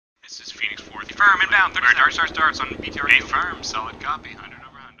This is Phoenix 4. Firm, inbound, Dark Starts on BTR. A firm, solid copy, 100 over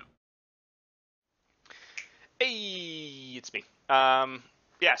 100. Hey, it's me.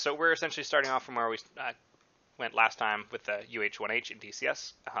 Yeah, so we're essentially starting off from where we went last time with the UH-1H in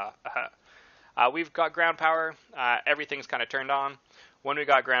DCS. We've got ground power. Everything's kind of turned on. When we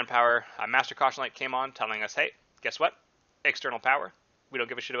got ground power, master caution light came on telling us, hey, guess what? External power. We don't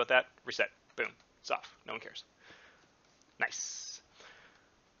give a shit about that. Reset. Boom. It's off. No one cares. Nice.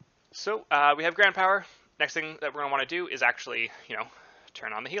 So we have ground power. Next thing that we're going to want to do is actually,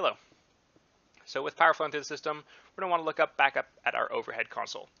 turn on the helo. So with power flowing through the system, we're going to want to look back up at our overhead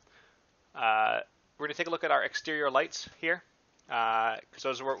console. We're going to take a look at our exterior lights here, because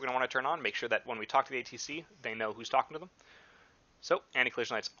those are what we're going to want to turn on. Make sure that when we talk to the ATC, they know who's talking to them. So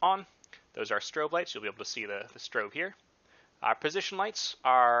anti-collision lights on. Those are strobe lights. You'll be able to see the strobe here. Position lights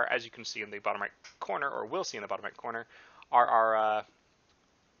are, as you can see in the bottom right corner, or will see in the bottom right corner, are our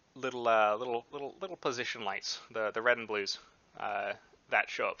little position lights, the red and blues that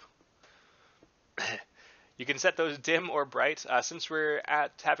show up. You can set those dim or bright. Since we're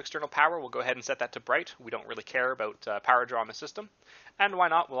have external power, we'll go ahead and set that to bright. We don't really care about power draw on the system. And why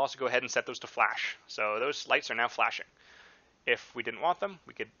not? We'll also go ahead and set those to flash. So those lights are now flashing. If we didn't want them,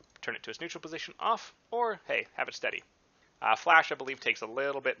 we could turn it to its neutral position off, or hey, have it steady. Flash, I believe, takes a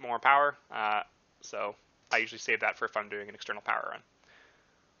little bit more power, so I usually save that for if I'm doing an external power run.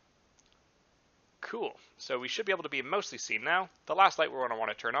 Cool. So we should be able to be mostly seen now. The last light we're going to want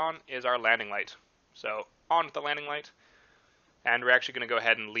to turn on is our landing light. So on with the landing light, and we're actually going to go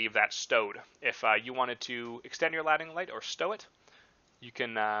ahead and leave that stowed. If you wanted to extend your landing light or stow it, you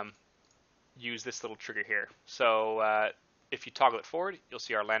can use this little trigger here. So if you toggle it forward, you'll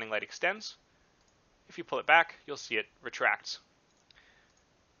see our landing light extends. If you pull it back, you'll see it retracts.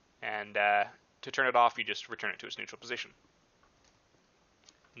 And to turn it off, you just return it to its neutral position.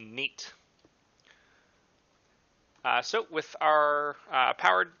 Neat. So with our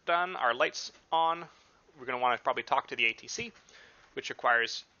power done, our lights on, we're going to want to probably talk to the ATC, which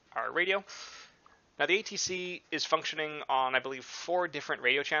requires our radio. Now the ATC is functioning on, I believe, 4 different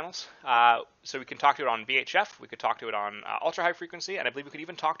radio channels. So we can talk to it on VHF, we could talk to it on ultra high frequency, and I believe we could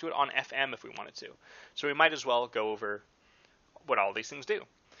even talk to it on FM if we wanted to. So we might as well go over what all these things do.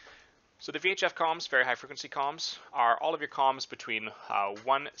 So the VHF comms, very high frequency comms, are all of your comms between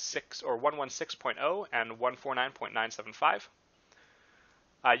 116.0 and 149.975.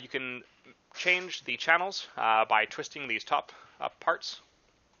 You can change the channels by twisting these top parts,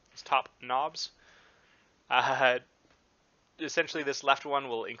 these top knobs. Essentially, this left one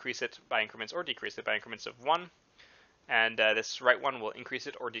will increase it by increments or decrease it by increments of 1, and this right one will increase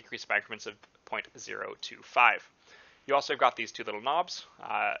it or decrease it by increments of 0.025. You also have got these 2 little knobs.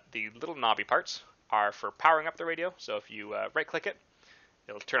 The little knobby parts are for powering up the radio. So if you right-click it,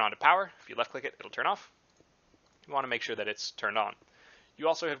 it'll turn on to power. If you left-click it, it'll turn off. You want to make sure that it's turned on. You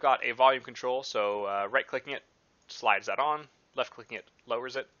also have got a volume control. So right-clicking it slides that on. Left-clicking it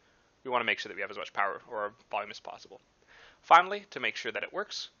lowers it. We want to make sure that we have as much power or volume as possible. Finally, to make sure that it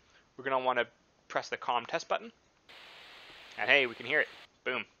works, we're going to want to press the COM test button. And hey, we can hear it.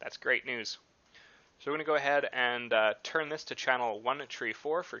 Boom. That's great news. So we're going to go ahead and turn this to channel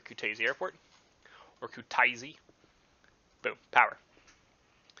 134 for Kutaisi Airport, or Kutaisi. Boom, power.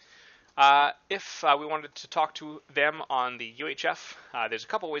 If we wanted to talk to them on the UHF, there's a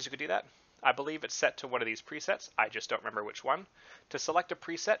couple ways you could do that. I believe it's set to one of these presets. I just don't remember which one. To select a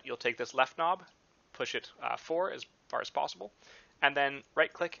preset, you'll take this left knob, push it forward as far as possible, and then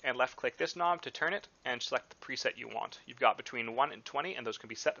right-click and left-click this knob to turn it and select the preset you want. You've got between 1 and 20, and those can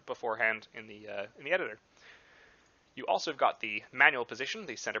be set beforehand in the editor. You also have got the manual position,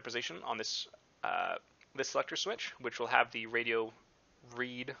 the center position on this this selector switch, which will have the radio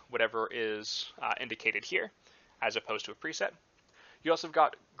read whatever is indicated here, as opposed to a preset. You also have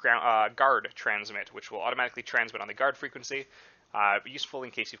got guard transmit, which will automatically transmit on the guard frequency, useful in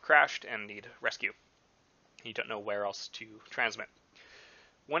case you've crashed and need rescue. You don't know where else to transmit.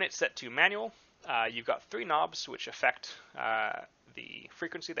 When it's set to manual, you've got 3 knobs which affect the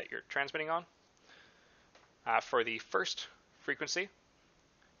frequency that you're transmitting on. For the first frequency,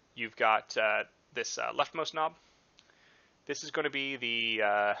 you've got this leftmost knob. This is going to be the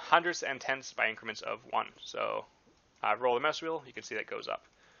hundredths and tenths by increments of 1. So roll the mouse wheel, you can see that goes up.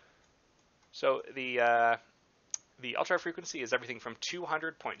 So the ultra frequency is everything from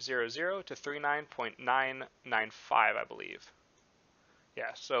 200.00 to 39.995, I believe.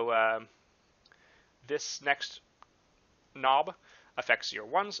 Yeah, so this next knob affects your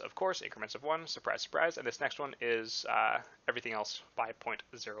 1s, of course, increments of 1, surprise, surprise, and this next one is everything else by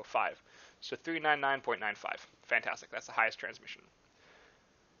 0.05. So 399.95, fantastic, that's the highest transmission.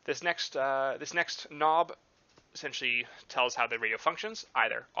 This next knob essentially tells how the radio functions.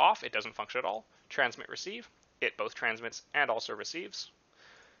 Either off, it doesn't function at all. Transmit, receive, it both transmits and also receives.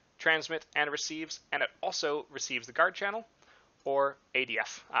 Transmit and receives, and it also receives the guard channel, or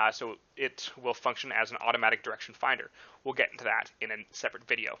ADF. So it will function as an automatic direction finder. We'll get into that in a separate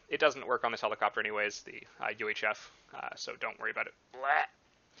video. It doesn't work on this helicopter anyways, the UHF, so don't worry about it. All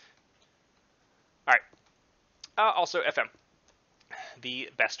right. Also FM, the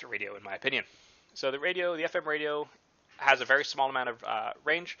best radio in my opinion. So the FM radio, has a very small amount of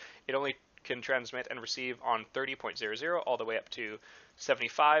range. It only can transmit and receive on 30.00 all the way up to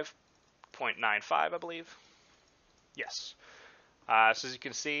 75.95, I believe. Yes. So as you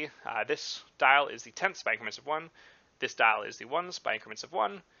can see, this dial is the tenths by increments of 1. This dial is the ones by increments of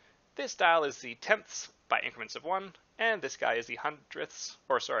 1. This dial is the tenths by increments of 1. And this guy is the hundredths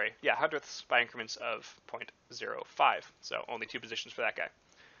by increments of 0.05. So only 2 positions for that guy.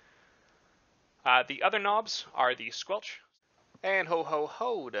 The other knobs are the squelch. And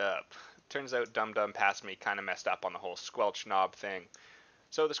hold up. Turns out Dum Dum past me kind of messed up on the whole squelch knob thing.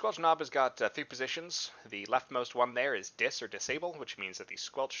 So the squelch knob has got 3 positions. The leftmost one there is dis or disable, which means that the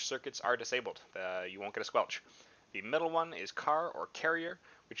squelch circuits are disabled. You won't get a squelch. The middle one is car or carrier,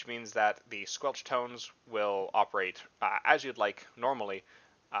 which means that the squelch tones will operate as you'd like normally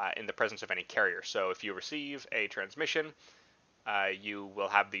in the presence of any carrier. So if you receive a transmission, you will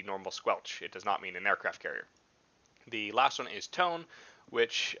have the normal squelch. It does not mean an aircraft carrier. The last one is tone,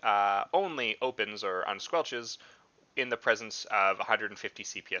 which only opens or unsquelches in the presence of 150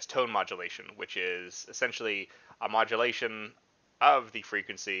 CPS tone modulation, which is essentially a modulation of the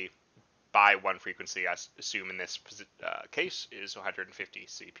frequency by one frequency. I assume in this case is 150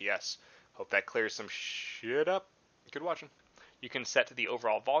 CPS. Hope that clears some shit up. Good watching. You can set the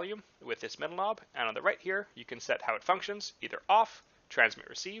overall volume with this middle knob, and on the right here, you can set how it functions, either off, transmit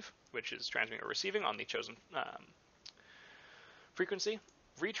receive, which is transmitting or receiving on the chosen frequency,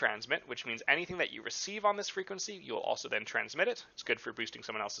 retransmit, which means anything that you receive on this frequency, you'll also then transmit it. It's good for boosting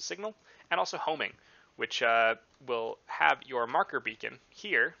someone else's signal. And also homing, which will have your marker beacon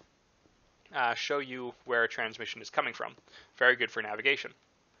here show you where a transmission is coming from. Very good for navigation.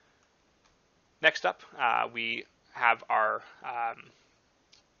 Next up, we have our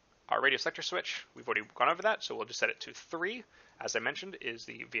radio selector switch. We've already gone over that, so we'll just set it to 3. As I mentioned, is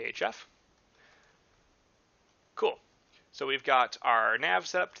the VHF. Cool. So we've got our nav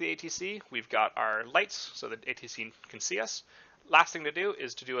set up to the ATC. We've got our lights so that ATC can see us. Last thing to do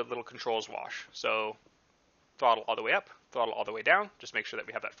is to do a little controls wash. So throttle all the way up, throttle all the way down. Just make sure that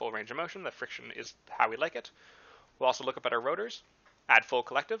we have that full range of motion. The friction is how we like it. We'll also look up at our rotors. Add full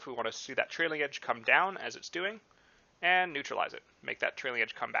collective. We want to see that trailing edge come down as it's doing. And neutralize it. Make that trailing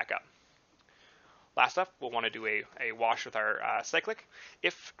edge come back up. Last up, we'll want to do a wash with our cyclic.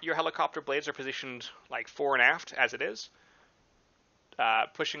 If your helicopter blades are positioned like fore and aft, as it is,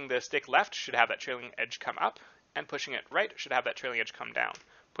 pushing the stick left should have that trailing edge come up, and pushing it right should have that trailing edge come down.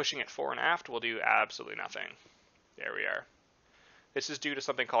 Pushing it fore and aft will do absolutely nothing. There we are. This is due to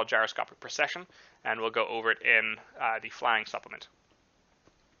something called gyroscopic precession, and we'll go over it in the flying supplement.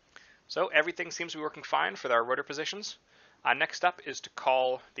 So everything seems to be working fine for our rotor positions. Next up is to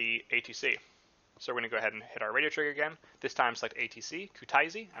call the ATC. So we're going to go ahead and hit our radio trigger again. This time select ATC,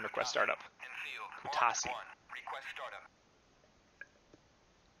 Kutaisi, and request startup. Kutaisi. Request startup.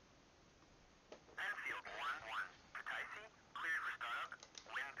 Enfield 1-1. Kutaisi, cleared for startup.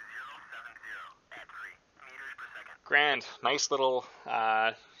 Wind 070 at 3 meters per second. Grand. Nice little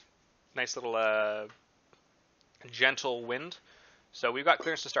gentle wind. So we've got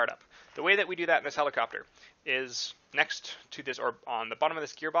clearance to start up. The way that we do that in this helicopter is next to this, or on the bottom of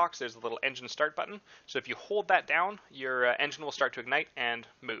this gearbox, there's a little engine start button. So if you hold that down, your engine will start to ignite and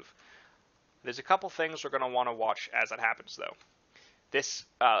move. There's a couple things we're going to want to watch as that happens, though. This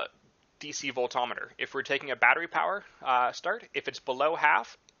DC voltometer, if we're taking a battery power start, if it's below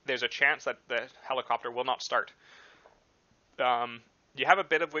half, there's a chance that the helicopter will not start. You have a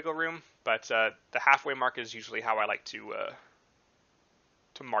bit of wiggle room, but the halfway mark is usually how I like to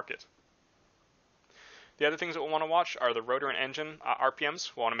mark it. The other things that we'll want to watch are the rotor and engine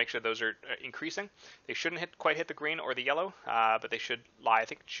RPMs. We'll want to make sure those are increasing. They shouldn't quite hit the green or the yellow, but they should lie, I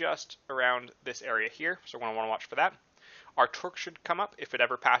think, just around this area here. So we're going to want to watch for that. Our torque should come up. If it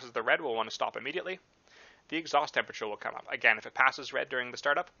ever passes the red, we'll want to stop immediately. The exhaust temperature will come up. Again, if it passes red during the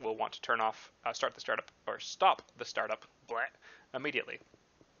startup, we'll want to turn off, start the startup, or stop the startup immediately.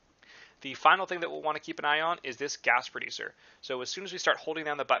 The final thing that we'll want to keep an eye on is this gas producer. So as soon as we start holding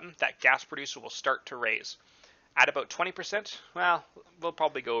down the button, that gas producer will start to raise. At about 20%, well, we'll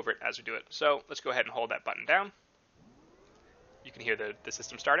probably go over it as we do it. So let's go ahead and hold that button down. you can hear the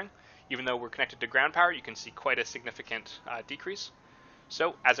system starting. Even though we're connected to ground power, you can see quite a significant decrease.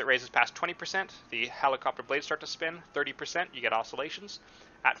 So as it raises past 20%, the helicopter blades start to spin. 30%, you get oscillations.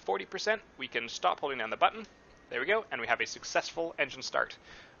 At 40%, we can stop holding down the button. There we go, and we have a successful engine start.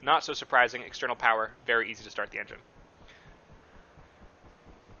 Not so surprising, external power, very easy to start the engine.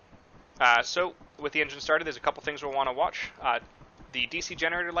 So with the engine started, there's a couple things we'll want to watch. The DC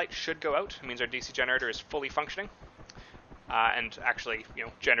generator light should go out. It means our DC generator is fully functioning and actually,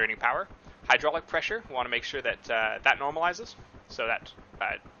 generating power. Hydraulic pressure, we want to make sure that that normalizes, so that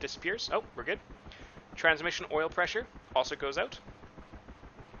disappears. Oh, we're good. Transmission oil pressure also goes out.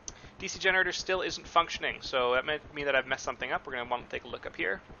 DC generator still isn't functioning, so that might mean that I've messed something up. We're going to want to take a look up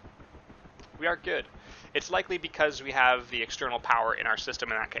here. We are good. It's likely because we have the external power in our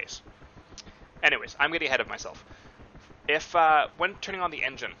system in that case. Anyways, I'm getting ahead of myself. If when turning on the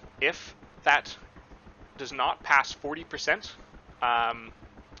engine, if that does not pass 40% on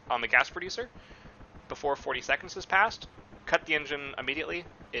the gas producer before 40 seconds has passed, cut the engine immediately.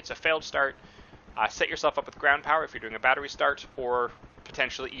 It's a failed start. Set yourself up with ground power if you're doing a battery start, or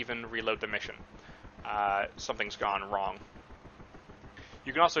potentially even reload the mission. Something's gone wrong.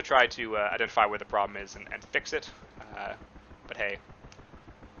 You can also try to identify where the problem is and fix it, but hey,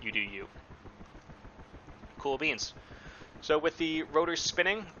 you do you. Cool beans. So with the rotors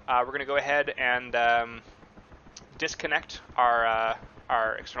spinning, we're going to go ahead and disconnect our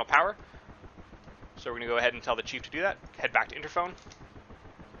external power. So we're going to go ahead and tell the chief to do that. Head back to interphone.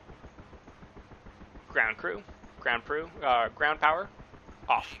 Ground power,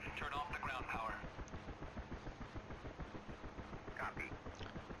 off. Turn off the ground power. Copy.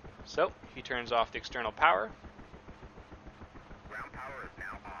 So he turns off the external power. Ground power is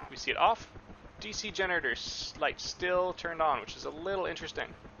now off. We see it off. DC generator light still turned on, which is a little interesting.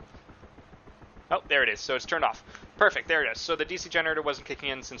 Oh, there it is. So it's turned off. Perfect. There it is. So the DC generator wasn't kicking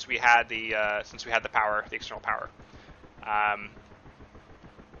in since we had the power, the external power.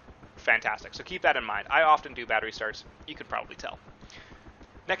 Fantastic. So keep that in mind. I often do battery starts. You could probably tell.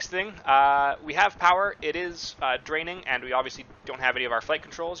 Next thing, we have power. It is draining, and we obviously don't have any of our flight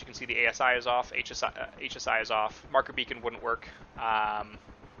controls. You can see the ASI is off, HSI is off, marker beacon wouldn't work.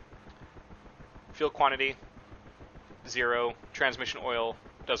 Fuel quantity, 0. Transmission oil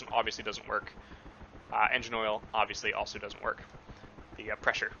obviously doesn't work. Engine oil obviously also doesn't work. The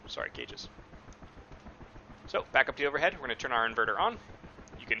gauges. So back up to the overhead. We're going to turn our inverter on.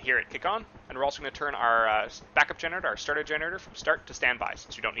 You can hear it kick on, and we're also going to turn our backup generator, our starter generator, from start to standby,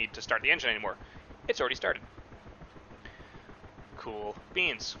 since we don't need to start the engine anymore. It's already started. Cool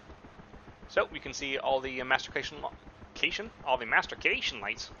beans. So we can see all the mastercation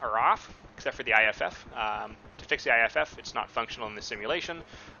lights are off, except for the IFF. To fix the IFF, it's not functional in the simulation,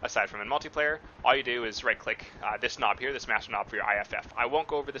 aside from in multiplayer. All you do is right-click this knob here, this master knob for your IFF. I won't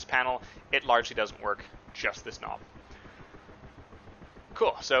go over this panel. It largely doesn't work, just this knob.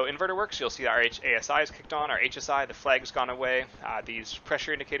 Cool, so inverter works. You'll see our ASI is kicked on, our HSI, the flag's gone away. These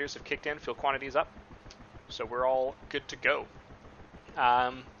pressure indicators have kicked in, fuel quantity is up. So we're all good to go.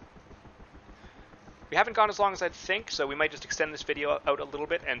 We haven't gone as long as I'd think, so we might just extend this video out a little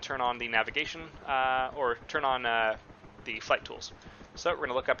bit and turn on the navigation, or turn on the flight tools. So we're going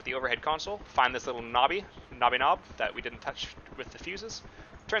to look up at the overhead console, find this little knobby knob that we didn't touch with the fuses,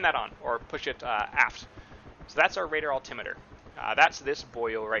 turn that on, or push it aft. So that's our radar altimeter. That's this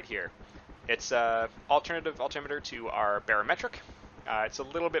boyo right here. It's an alternative altimeter to our barometric. It's a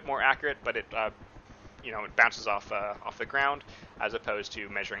little bit more accurate, but it bounces off the ground as opposed to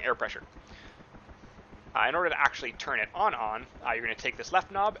measuring air pressure. In order to actually turn it on, you're going to take this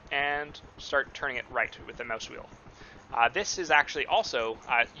left knob and start turning it right with the mouse wheel. This is actually also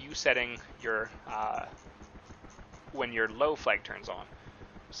you setting your when your low flag turns on.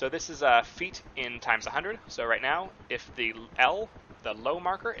 So this is feet in times 100. So right now, if the L, the low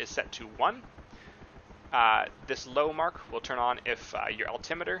marker, is set to 1, this low mark will turn on if your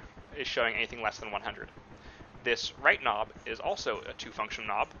altimeter is showing anything less than 100. This right knob is also a 2-function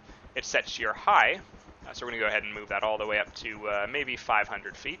knob. It's set to your high, so we're going to go ahead and move that all the way up to maybe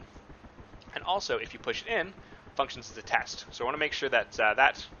 500 feet. And also, if you push it in, functions as a test. So I want to make sure that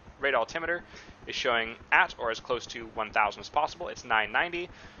that radar altimeter is showing at or as close to 1,000 as possible. It's 990,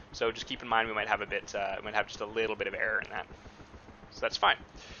 so just keep in mind we might have just a little bit of error in that. So that's fine.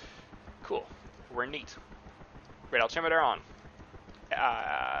 Cool. We're neat. Radar altimeter on.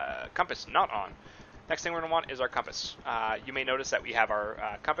 Compass not on. Next thing we're going to want is our compass. You may notice that we have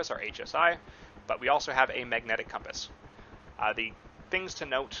our compass, our HSI, but we also have a magnetic compass. The things to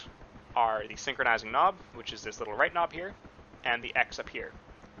note are the synchronizing knob, which is this little right knob here, and the X up here.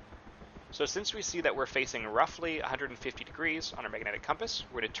 So since we see that we're facing roughly 150 degrees on our magnetic compass,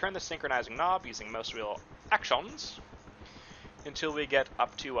 we're going to turn the synchronizing knob using mouse wheel actions until we get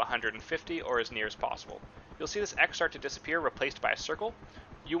up to 150 or as near as possible. You'll see this X start to disappear, replaced by a circle.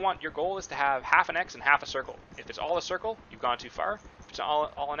 Your goal is to have half an X and half a circle. If it's all a circle, you've gone too far. If it's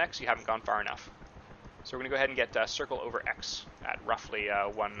all an X, you haven't gone far enough. So we're going to go ahead and get circle over X at roughly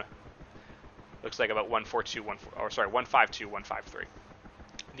looks like about 152, 153.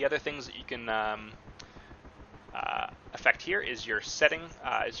 The other things that you can affect here is your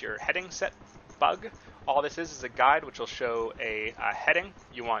heading set bug. All this is a guide which will show a heading.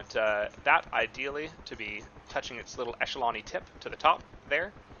 You want that ideally to be touching its little echelon-y tip to the top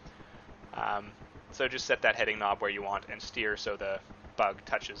there. So just set that heading knob where you want and steer so the bug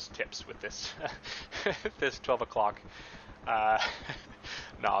touches tips with this this 12 o'clock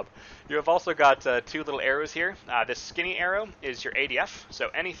knob. You have also got two little arrows here. This skinny arrow is your ADF, so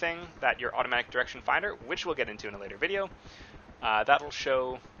anything that your automatic direction finder, which we'll get into in a later video, that'll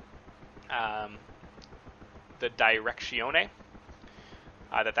show the direczione,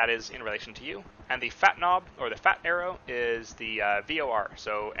 that is in relation to you. And the fat knob, or the fat arrow, is the VOR.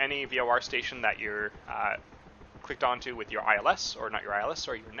 So any VOR station that you're clicked onto with your ILS, or not your ILS,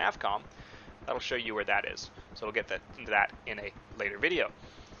 or your Navcom, that'll show you where that is. So we'll get into that in a later video.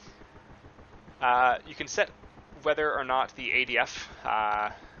 You can set whether or not the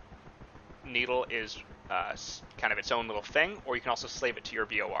ADF needle is kind of its own little thing, or you can also slave it to your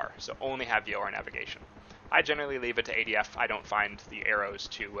VOR, so only have VOR navigation. I generally leave it to ADF. I don't find the arrows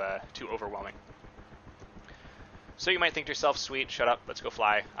too overwhelming. So you might think to yourself, sweet, shut up, let's go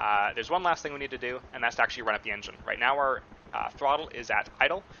fly. There's one last thing we need to do, and that's to actually run up the engine. Right now our throttle is at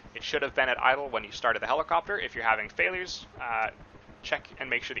idle. It should have been at idle when you started the helicopter. If you're having failures, check and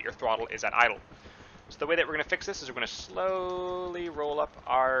make sure that your throttle is at idle. So the way that we're going to fix this is we're going to slowly roll up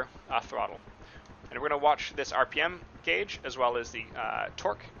our throttle. And we're going to watch this RPM gauge as well as the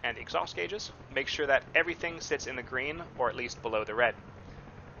torque and the exhaust gauges. Make sure that everything sits in the green or at least below the red.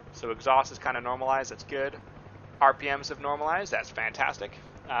 So exhaust is kind of normalized, that's good. RPMs have normalized, that's fantastic.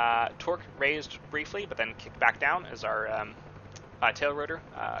 Torque raised briefly, but then kicked back down as our tail rotor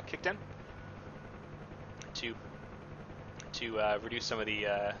kicked in to reduce some of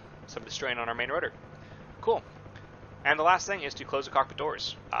the strain on our main rotor. Cool. And the last thing is to close the cockpit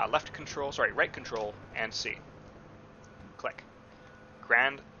doors. Right control and C. Click.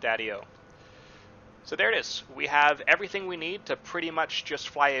 Grand Daddy-O. So there it is. We have everything we need to pretty much just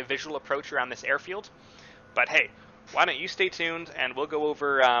fly a visual approach around this airfield. But hey, why don't you stay tuned and we'll go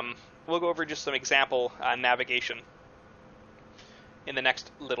over just some example navigation in the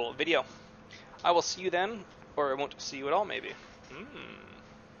next little video. I will see you then, or I won't see you at all maybe.